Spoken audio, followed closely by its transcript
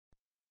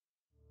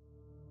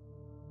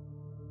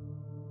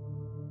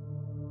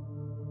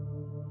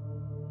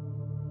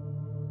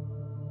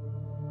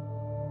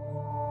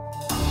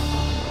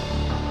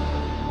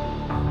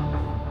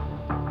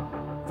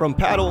From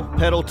paddle,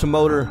 pedal to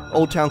motor,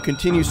 Old Town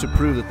continues to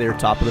prove that they are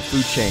top of the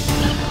food chain.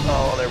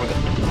 Oh, there we go.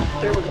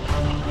 There we go.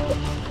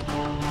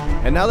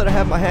 And now that I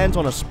have my hands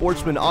on a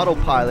Sportsman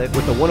AutoPilot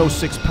with the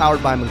 106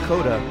 powered by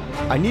Minn-Kota,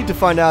 I need to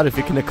find out if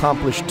it can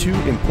accomplish two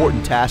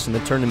important tasks in the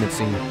tournament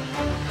scene.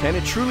 Can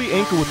it truly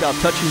anchor without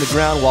touching the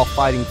ground while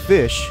fighting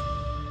fish?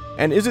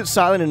 And is it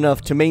silent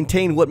enough to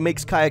maintain what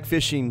makes kayak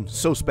fishing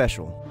so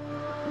special?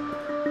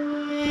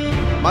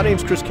 My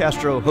name's Chris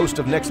Castro, host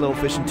of Next Level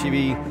Fishing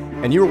TV,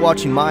 and you are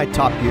watching my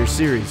Top Gear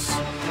series.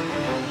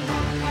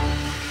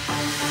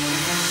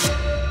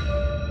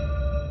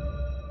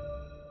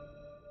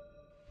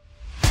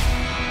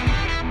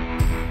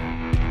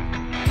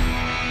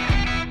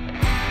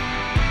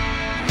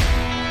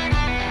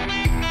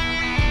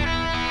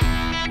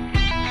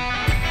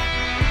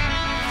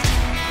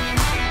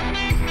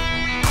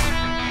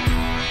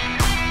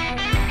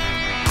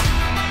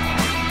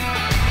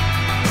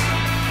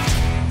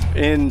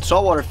 In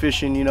saltwater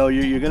fishing, you know,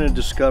 you're going to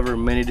discover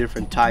many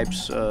different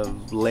types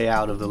of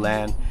layout of the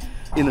land.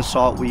 In the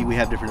salt, we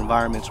have different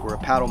environments where a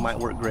paddle might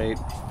work great,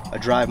 a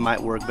drive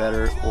might work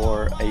better,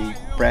 or a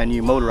brand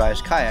new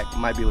motorized kayak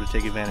might be able to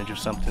take advantage of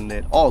something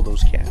that all of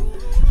those can.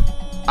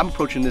 I'm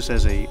approaching this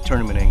as a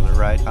tournament angler,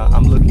 right?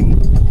 I'm looking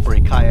for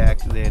a kayak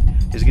that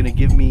is going to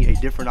give me a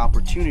different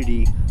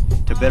opportunity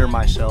to better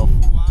myself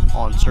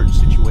on certain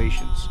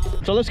situations.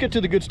 So let's get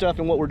to the good stuff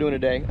and what we're doing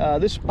today.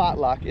 This spot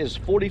lock is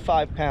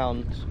 45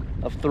 pounds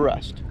of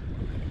thrust.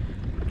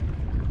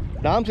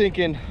 Now I'm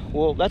thinking,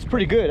 well, that's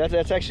pretty good.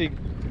 That's actually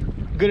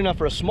good enough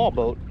for a small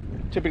boat.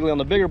 Typically on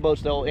the bigger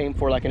boats, they'll aim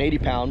for like an 80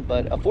 pound,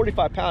 but a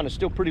 45 pound is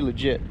still pretty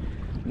legit,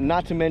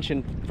 not to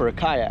mention for a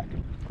kayak.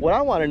 What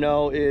I want to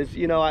know is,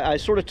 you know, I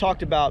sort of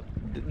talked about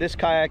this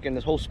kayak and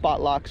this whole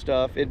spot lock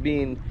stuff, it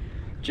being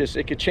just,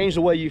 it could change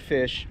the way you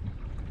fish,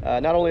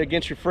 not only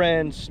against your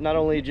friends, not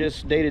only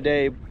just day to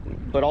day,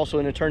 but also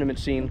in a tournament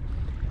scene.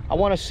 I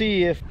want to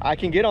see if I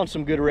can get on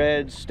some good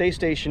reds, stay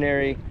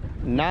stationary,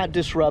 not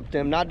disrupt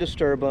them, not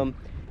disturb them,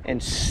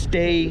 and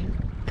stay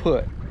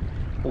put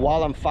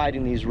while I'm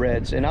fighting these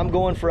reds. And I'm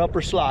going for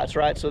upper slots,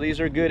 right? So these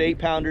are good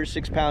 8-pounders,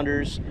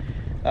 6-pounders,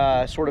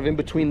 sort of in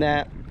between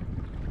that.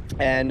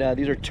 And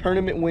these are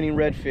tournament winning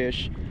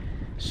redfish.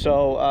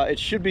 So it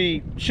should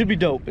be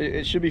dope.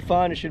 It should be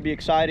fun. It should be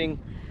exciting.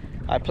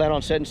 I plan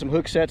on setting some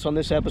hook sets on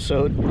this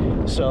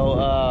episode. So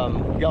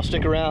y'all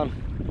stick around.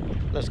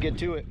 Let's get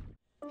to it.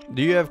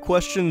 Do you have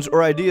questions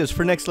or ideas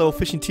for Next Level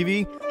Fishing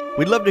TV?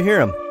 We'd love to hear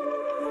them.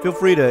 Feel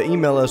free to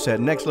email us at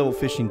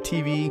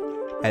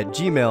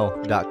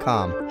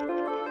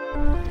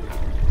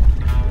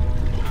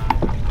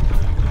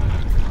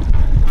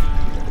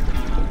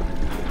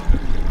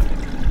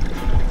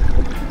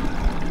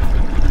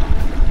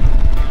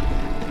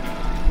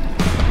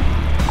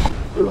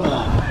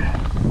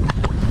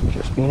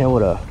Just being able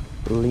to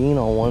lean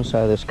on one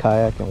side of this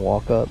kayak and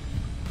walk up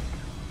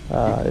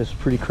is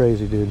pretty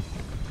crazy, dude.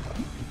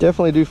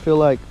 Definitely do feel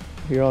like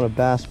you're on a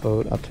bass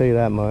boat, I'll tell you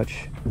that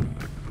much.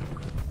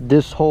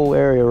 This whole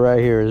area right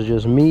here is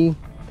just me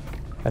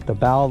at the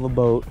bow of a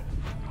boat,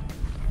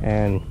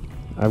 and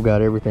I've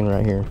got everything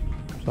right here.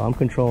 So I'm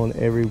controlling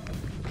every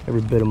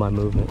bit of my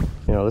movement.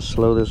 You know, let's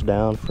slow this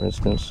down, for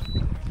instance.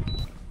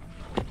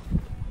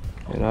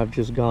 And I've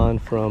just gone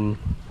from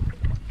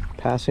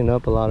passing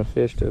up a lot of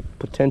fish to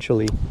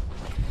potentially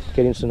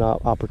getting some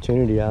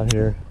opportunity out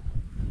here.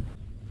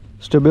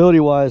 Stability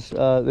wise,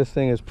 this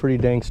thing is pretty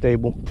dang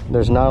stable.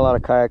 There's not a lot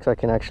of kayaks I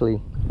can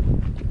actually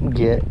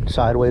get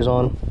sideways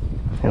on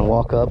and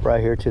walk up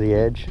right here to the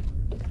edge.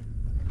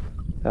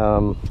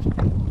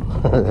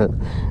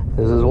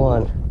 This is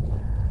one,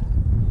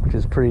 which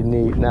is pretty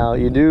neat. Now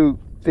you do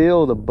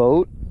feel the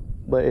boat,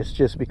 but it's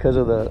just because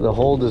of the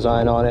whole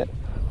design on it.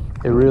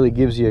 It really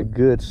gives you a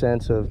good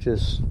sense of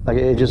just, like,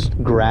 it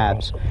just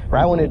grabs.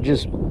 Right when it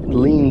just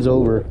leans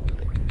over,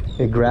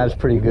 it grabs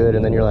pretty good,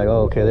 and then you're like,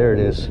 oh, okay, there it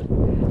is.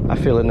 I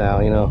feel it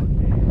now, you know.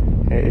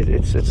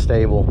 It's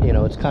stable. You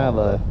know, it's kind of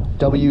a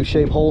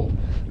W-shaped hole,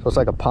 so it's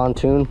like a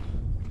pontoon.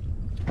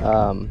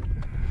 But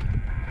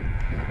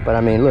I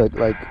mean, look,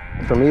 like,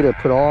 for me to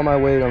put all my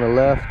weight on the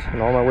left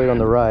and all my weight on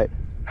the right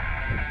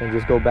and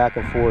just go back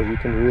and forth, you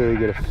can really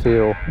get a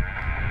feel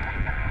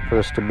for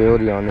the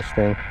stability on this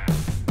thing.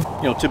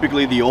 You know,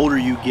 typically the older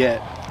you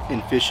get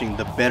in fishing,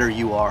 the better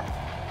you are.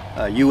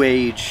 You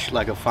age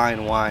like a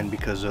fine wine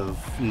because of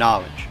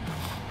knowledge.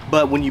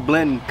 But when you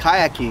blend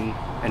kayaking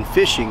and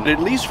fishing, at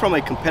least from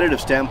a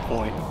competitive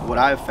standpoint, what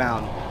I've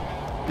found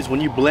is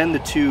when you blend the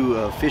two,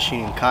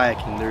 fishing and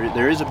kayaking,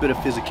 there is a bit of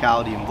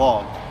physicality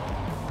involved.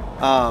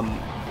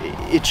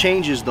 It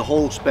changes the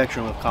whole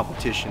spectrum of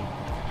competition.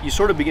 You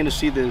sort of begin to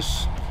see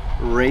this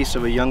race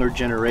of a younger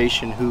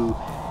generation who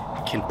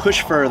can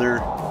push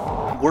further,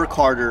 work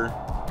harder,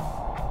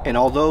 and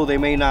although they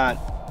may not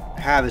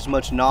have as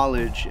much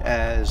knowledge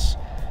as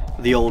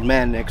the old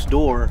man next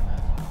door,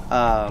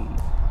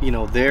 you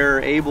know,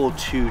 they're able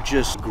to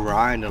just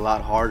grind a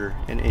lot harder,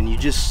 and you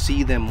just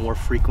see them more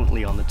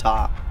frequently on the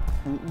top.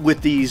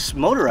 With these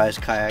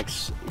motorized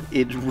kayaks,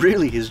 it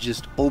really has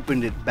just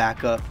opened it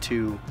back up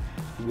to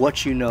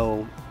what you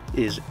know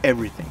is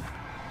everything.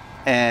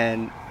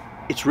 And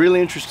it's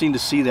really interesting to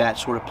see that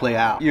sort of play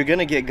out. You're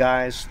gonna get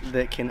guys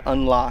that can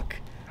unlock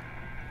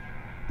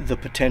the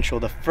potential.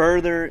 The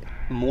further,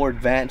 more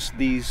advanced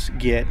these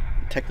get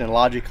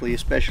technologically,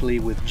 especially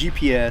with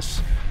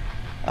GPS,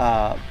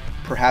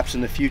 perhaps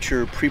in the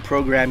future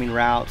pre-programming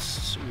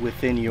routes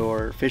within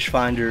your fish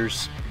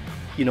finders,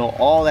 you know,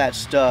 all that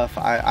stuff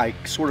I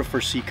sort of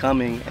foresee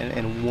coming,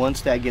 and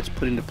once that gets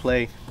put into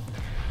play,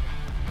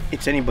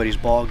 it's anybody's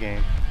ball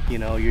game. You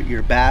know,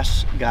 your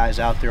bass guys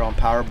out there on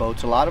power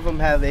boats, a lot of them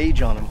have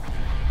age on them.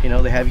 You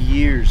know, they have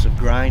years of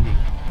grinding.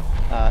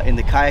 In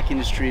the kayak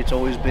industry, it's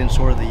always been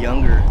sort of the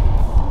younger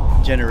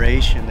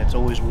generation that's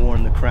always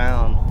worn the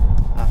crown,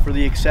 for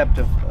the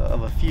exception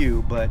of a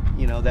few, but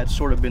you know, that's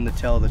sort of been the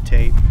tale of the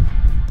tape.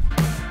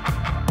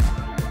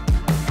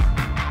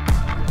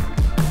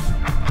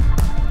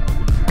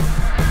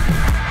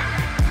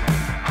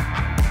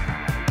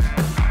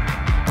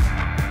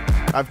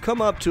 I've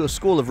come up to a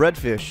school of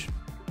redfish,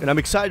 and I'm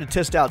excited to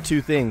test out two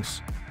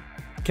things.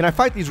 Can I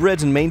fight these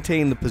reds and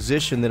maintain the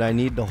position that I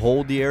need to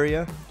hold the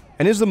area?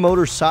 And is the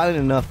motor silent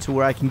enough to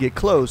where I can get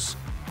close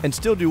and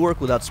still do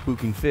work without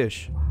spooking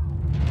fish?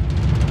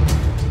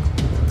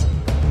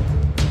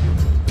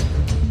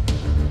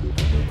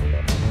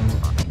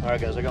 Alright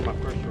guys, I got my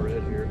first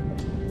red here,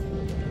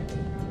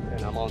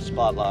 and I'm on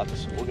spot lock,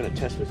 so we're going to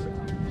test this out.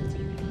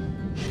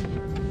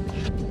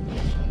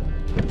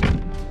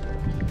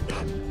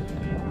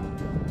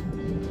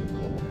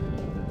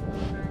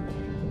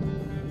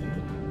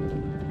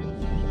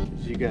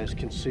 As you guys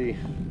can see,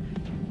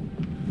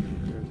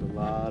 there's a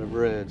lot of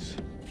reds.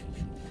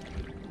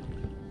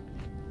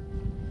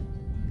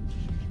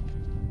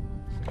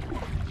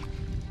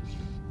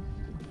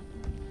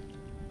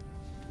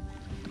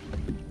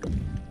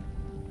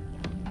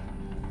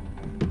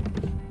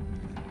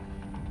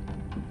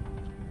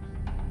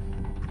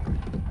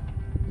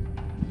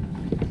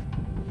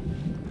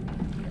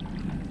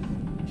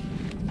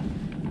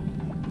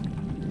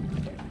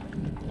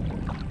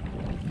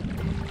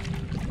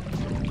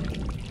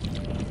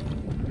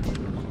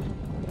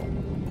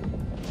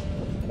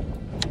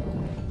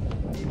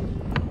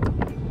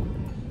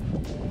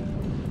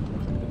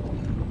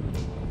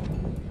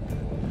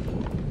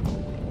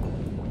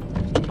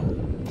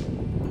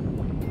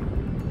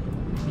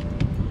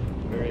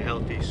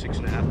 Healthy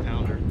 6.5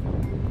 pounder.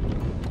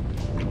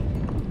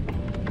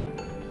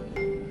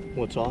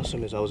 What's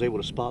awesome is I was able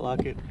to spot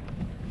lock it,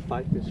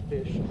 fight this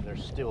fish, and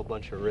there's still a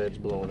bunch of reds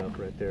blowing up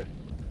right there.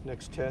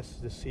 Next test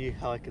is to see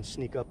how I can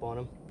sneak up on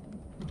them.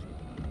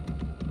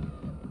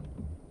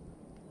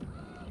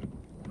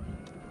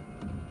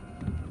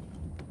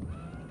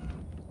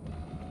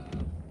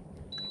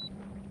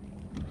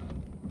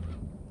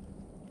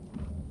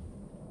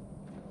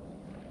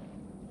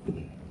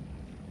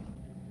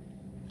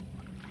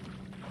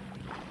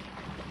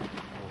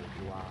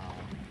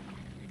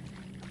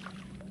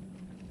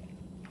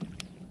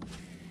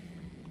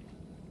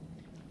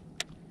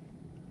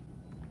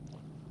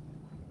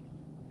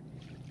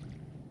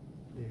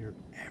 They're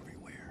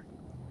everywhere.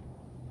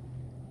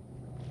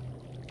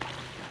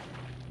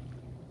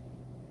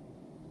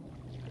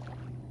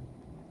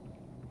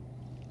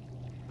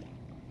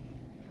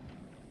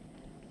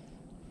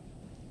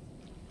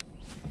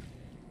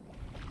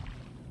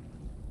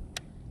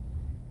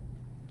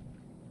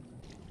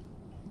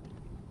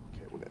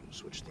 Okay, we're gonna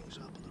switch things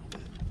up a little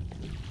bit.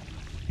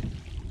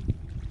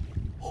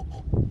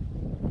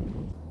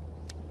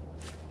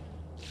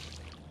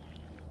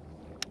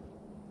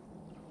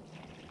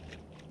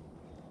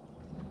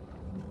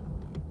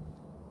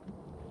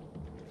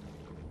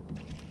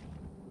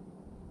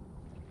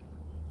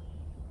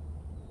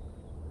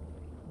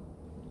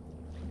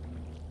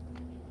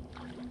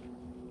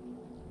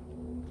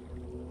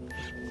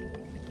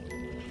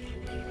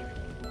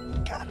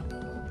 Got him.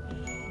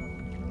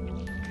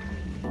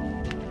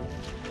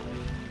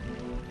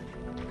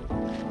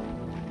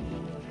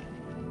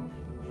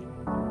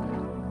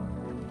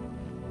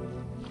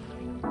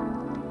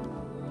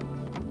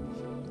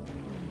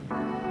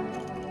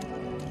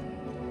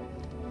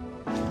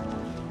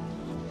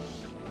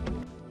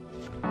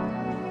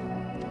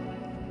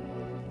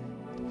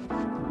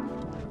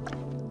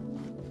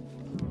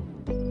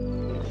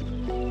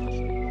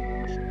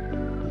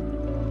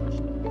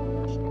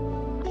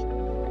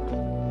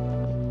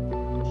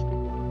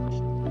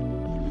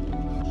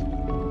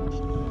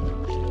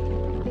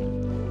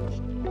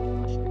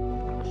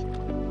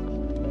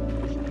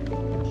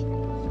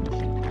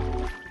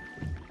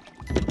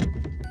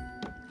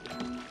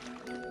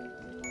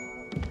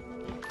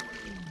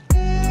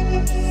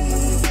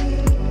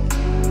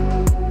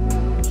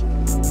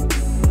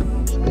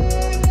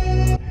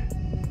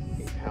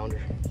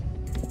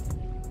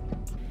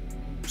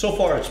 So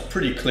far, it's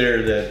pretty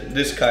clear that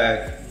this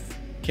kayak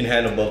can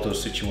handle both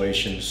those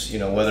situations. You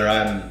know, whether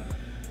I'm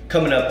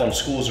coming up on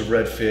schools of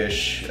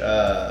redfish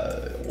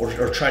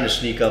or trying to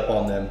sneak up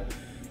on them,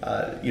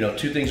 you know,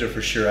 two things are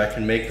for sure. I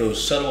can make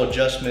those subtle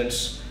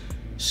adjustments,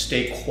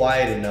 stay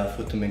quiet enough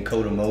with the Minn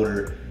Kota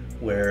motor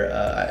where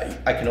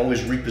I can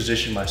always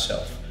reposition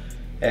myself.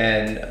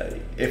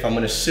 And if I'm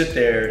going to sit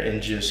there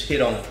and just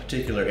hit on a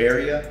particular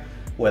area,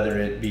 whether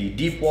it be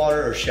deep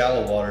water or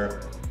shallow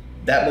water,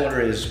 that motor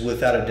is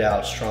without a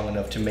doubt strong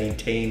enough to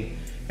maintain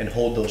and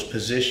hold those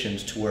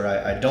positions to where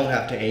I don't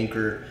have to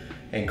anchor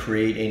and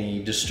create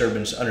any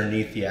disturbance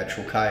underneath the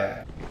actual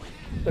kayak.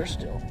 They're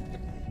still.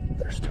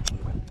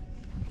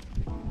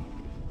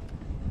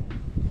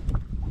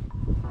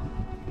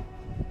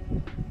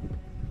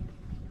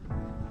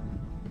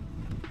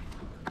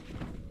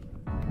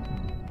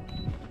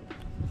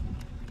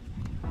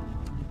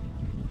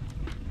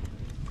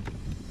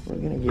 We're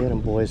gonna get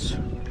them, boys.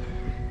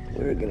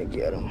 We're gonna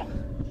get them.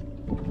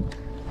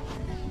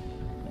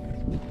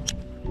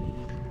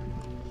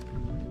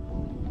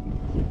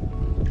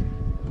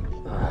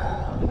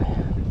 Oh,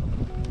 man.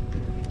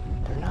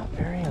 They're not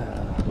very,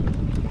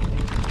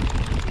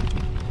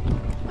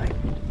 like...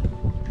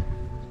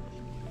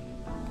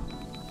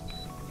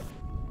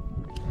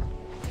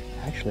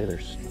 Actually, they're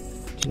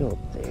still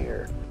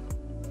there.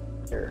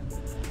 There.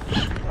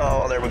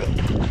 Oh, there we go.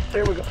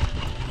 There we go.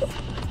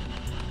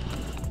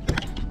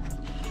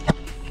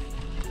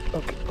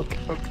 Okay.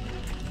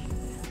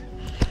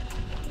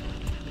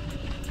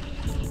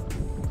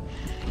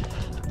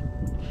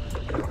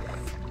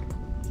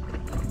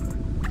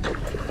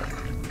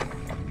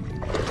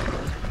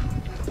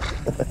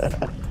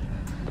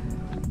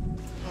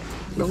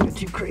 Don't get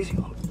too crazy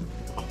on it.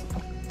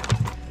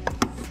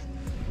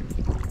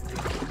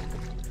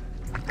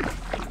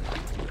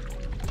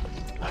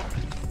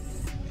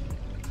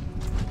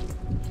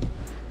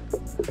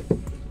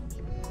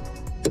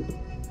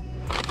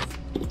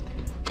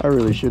 I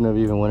really shouldn't have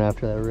even went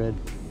after that red.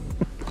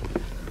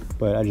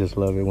 But I just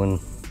love it when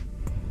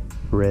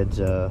reds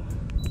are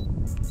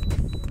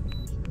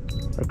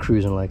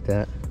cruising like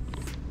that.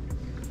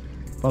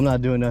 If I'm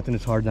not doing nothing,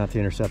 it's hard not to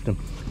intercept them.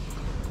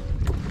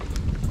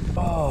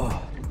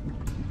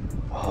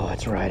 Oh,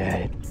 it's right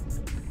at it.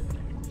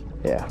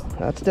 Yeah,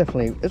 that's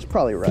definitely, it's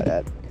probably right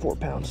at 4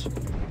 pounds.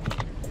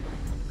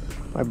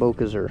 My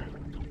bokas are,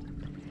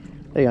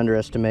 they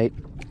underestimate.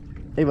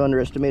 They've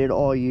underestimated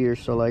all year,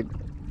 so like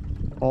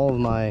all of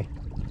my,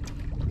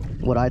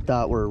 what I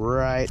thought were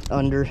right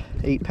under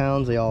 8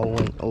 pounds, they all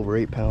went over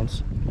 8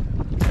 pounds.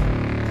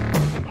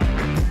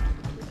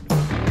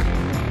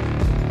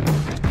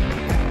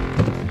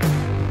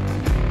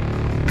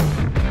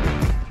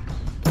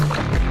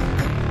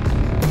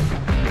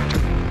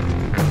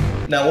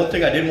 Now, one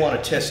thing I did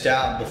want to test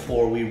out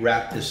before we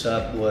wrap this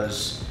up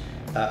was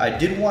I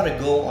did want to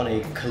go on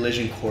a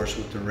collision course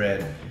with the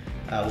red.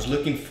 I was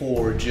looking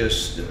for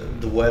just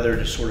the weather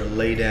to sort of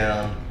lay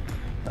down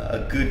a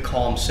good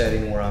calm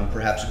setting where I'm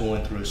perhaps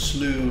going through a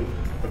slough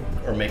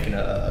or making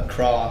a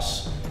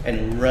cross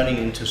and running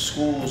into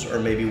schools, or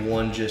maybe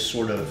one just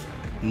sort of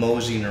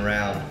moseying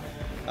around.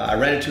 I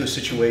ran into a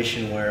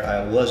situation where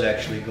I was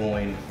actually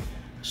going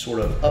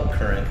sort of up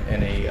current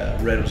and a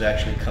red was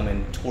actually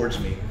coming towards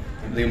me.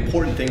 The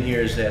important thing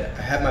here is that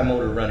I have my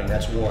motor running,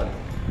 that's one.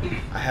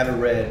 I have a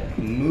red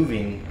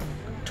moving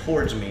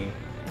towards me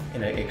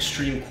in an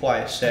extreme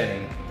quiet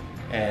setting,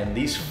 and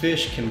these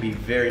fish can be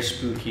very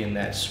spooky in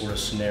that sort of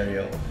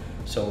scenario.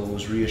 So it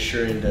was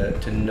reassuring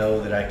to know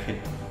that I could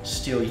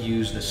still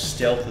use the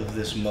stealth of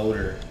this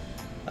motor,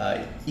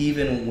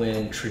 even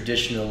when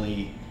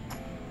traditionally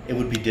it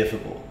would be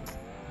difficult.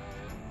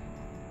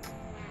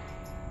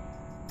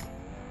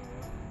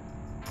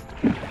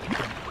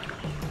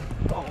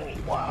 Oh,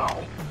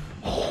 wow.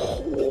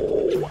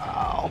 Oh,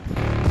 wow.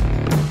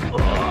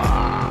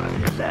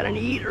 Is that an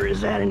eat or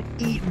is that an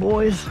eat,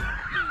 boys?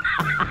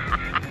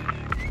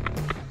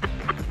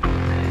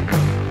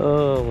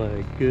 Oh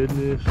my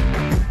goodness.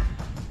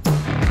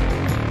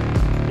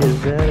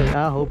 Is that it?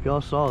 I hope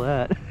y'all saw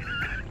that.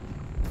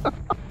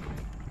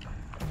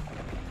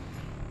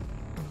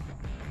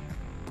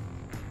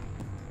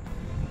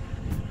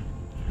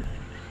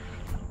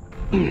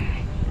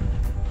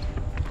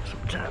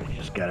 Sometimes you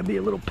just gotta be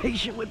a little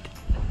patient with it.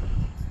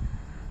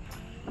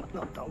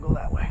 No, don't go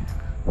that way.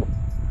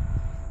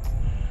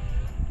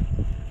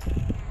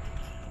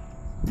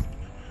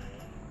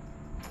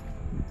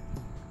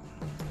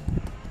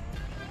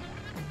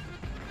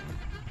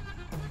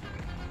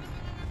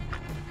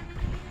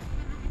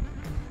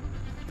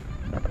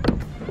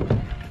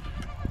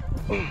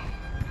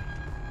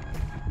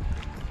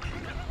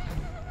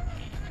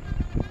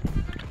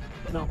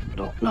 No,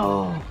 don't,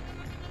 no.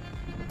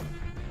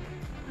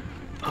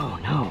 Oh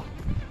no,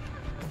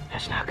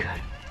 that's not good.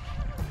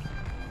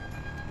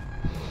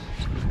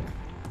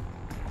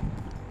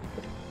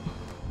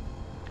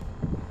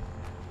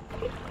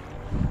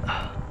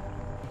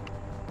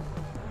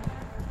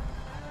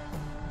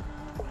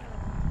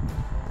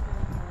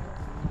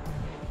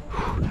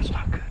 That's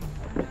not good.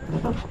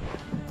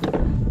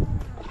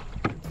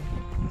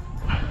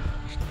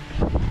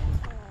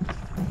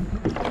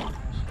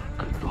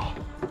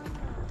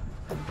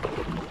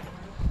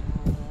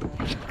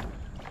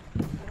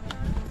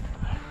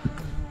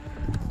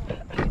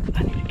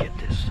 I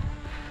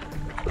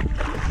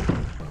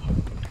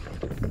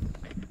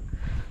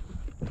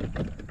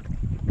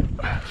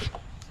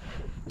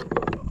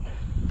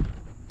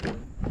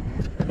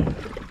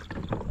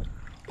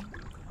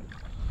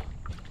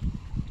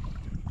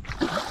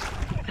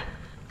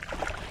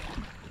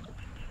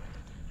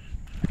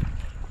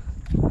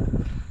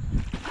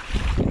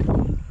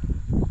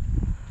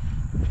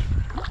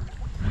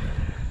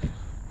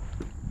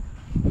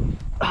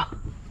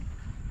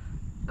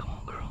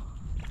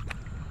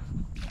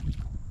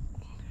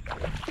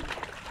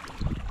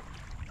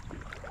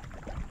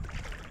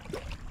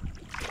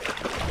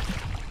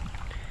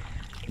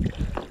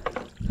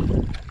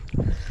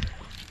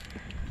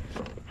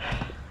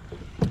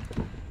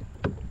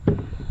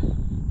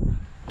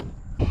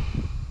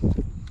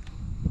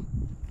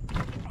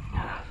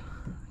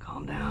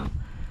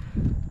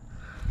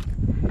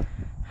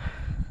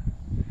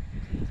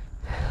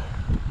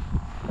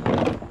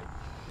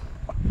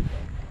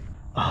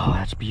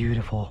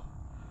Beautiful.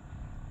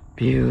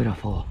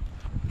 Beautiful.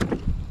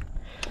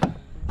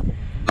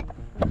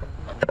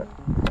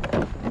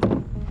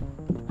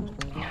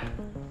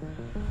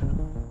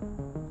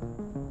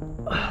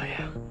 Oh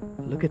yeah,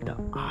 look at the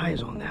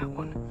eyes on that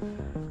one.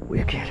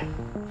 Wicked.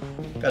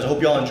 Guys, I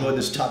hope y'all enjoyed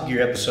this Top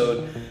Gear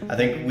episode. I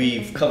think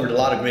we've covered a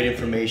lot of great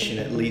information,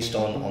 at least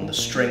on the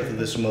strength of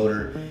this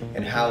motor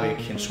and how it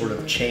can sort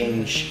of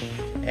change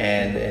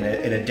and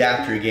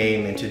adapt your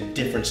game into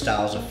different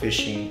styles of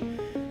fishing.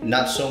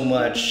 Not so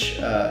much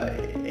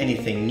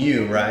anything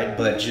new, right?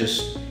 But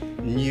just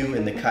new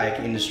in the kayak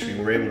industry.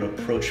 We're able to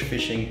approach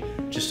fishing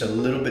just a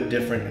little bit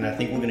different, and I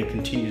think we're going to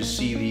continue to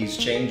see these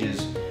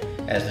changes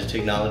as the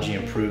technology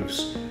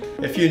improves.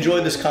 If you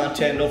enjoyed this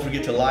content, don't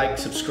forget to like,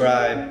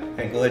 subscribe,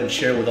 and go ahead and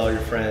share with all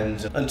your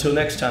friends. Until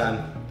next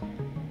time,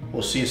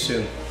 we'll see you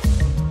soon.